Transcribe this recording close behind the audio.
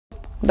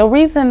The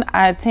reason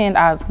I attend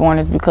Osborn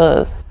is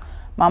because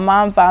my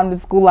mom found the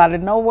school out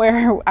of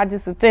nowhere. I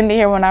just attended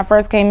here when I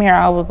first came here.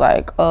 I was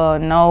like,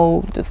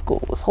 no, the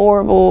school was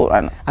horrible.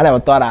 I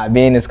never thought I'd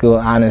be in this school,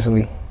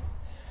 honestly.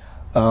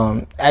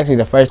 Actually,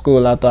 the first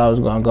school I thought I was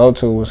going to go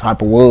to was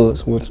Harper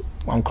Woods, which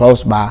I'm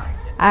close by.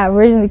 I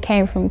originally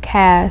came from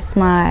Cass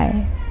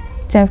my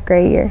 10th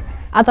grade year.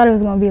 I thought it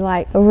was going to be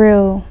like a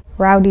real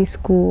rowdy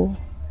school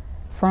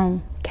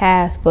from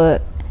Cass,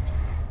 but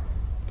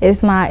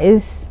it's not.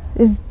 It's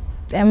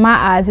in my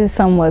eyes, it's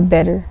somewhat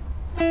better.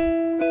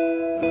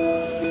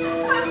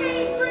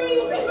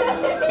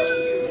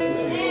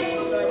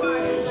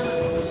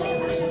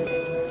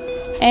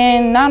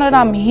 And now that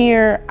I'm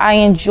here, I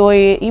enjoy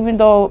it, even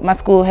though my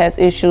school has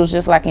issues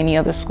just like any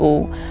other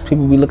school.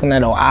 People be looking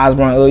at, oh,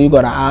 Osborn, oh, you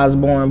go to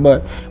Osborn,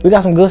 but we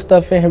got some good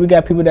stuff in here. We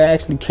got people that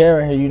actually care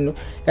in here, you know.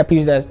 Got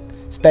people that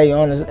stay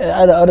honest.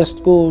 At other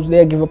schools,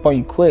 they'll give up on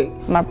you quick.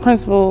 My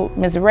principal,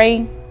 Ms.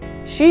 Ray,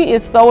 she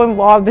is so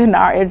involved in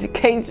our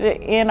education,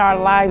 in our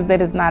lives,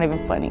 that it's not even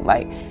funny.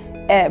 Like,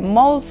 at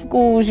most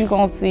schools you're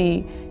gonna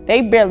see,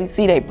 they barely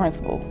see their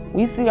principal.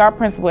 We see our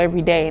principal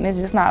every day, and it's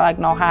just not like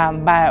no high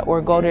and by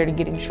or go there to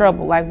get in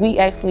trouble. Like, we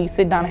actually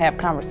sit down and have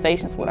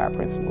conversations with our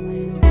principal.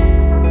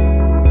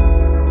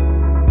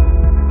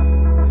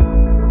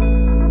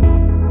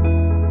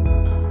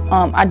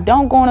 I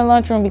don't go in the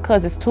lunchroom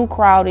because it's too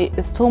crowded.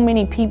 It's too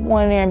many people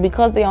in there, and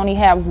because they only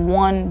have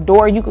one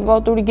door you can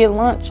go through to get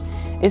lunch,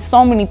 it's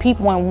so many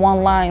people in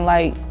one line.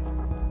 Like,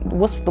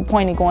 what's the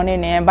point of going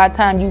in there? And by the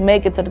time you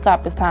make it to the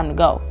top, it's time to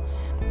go.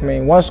 I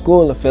mean, one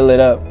school will fill it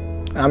up.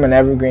 I'm in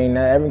Evergreen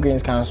now.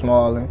 Evergreen's kind of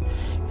small, and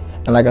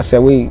like I said,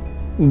 we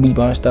be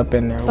bunched up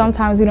in there.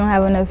 Sometimes we don't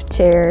have enough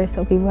chairs,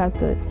 so people have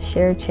to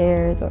share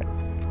chairs or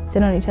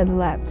sit on each other's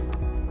laps.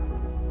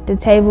 The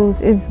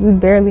tables, we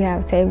barely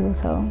have tables,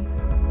 so.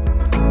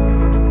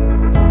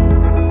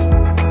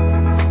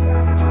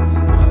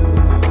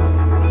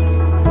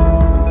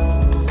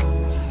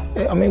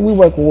 I mean, we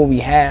work with what we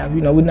have.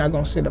 You know, we're not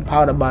gonna sit and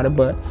pout about it,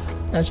 but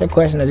that's your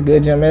question. That's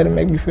good, Jim. It'll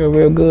make me feel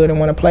real good and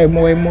want to play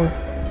more and more.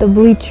 The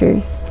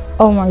bleachers.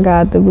 Oh my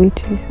God, the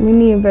bleachers. We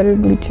need better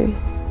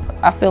bleachers.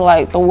 I feel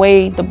like the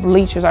way the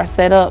bleachers are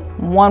set up,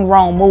 one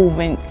wrong move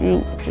and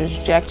you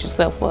just jacked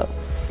yourself up.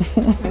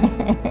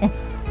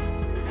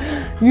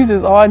 You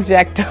just all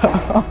jacked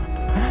up.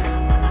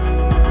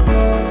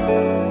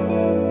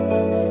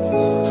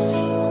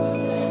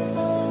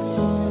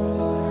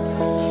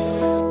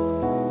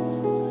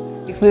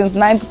 Since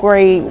 9th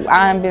grade,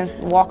 I've been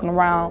walking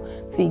around,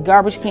 see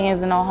garbage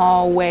cans in the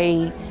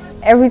hallway.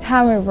 Every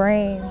time it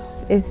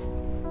rains,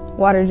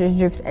 water just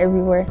drips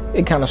everywhere.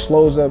 It kind of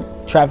slows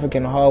up traffic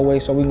in the hallway,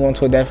 so we go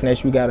into a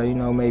destination, we gotta, you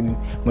know, maybe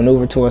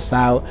maneuver to a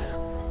south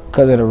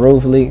because of the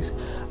roof leaks.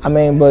 I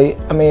mean,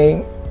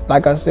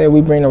 like I said,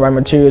 we bring the right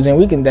materials in,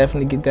 we can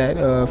definitely get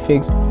that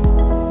fixed.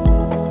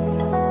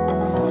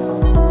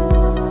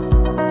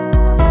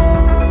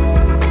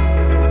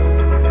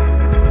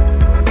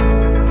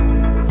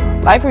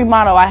 Life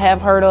Remodel I have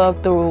heard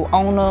of through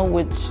ONA,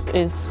 which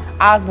is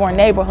Osborn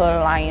Neighborhood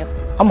Alliance.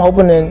 I'm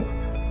hoping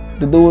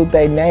to do what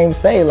they name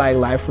say, like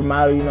Life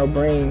Remodel, you know,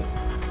 bring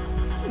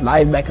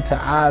life back into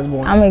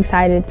Osborn. I'm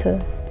excited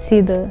to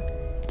see the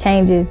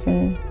changes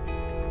and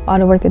all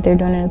the work that they're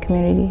doing in the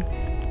community.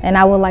 And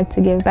I would like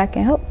to give back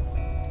and help.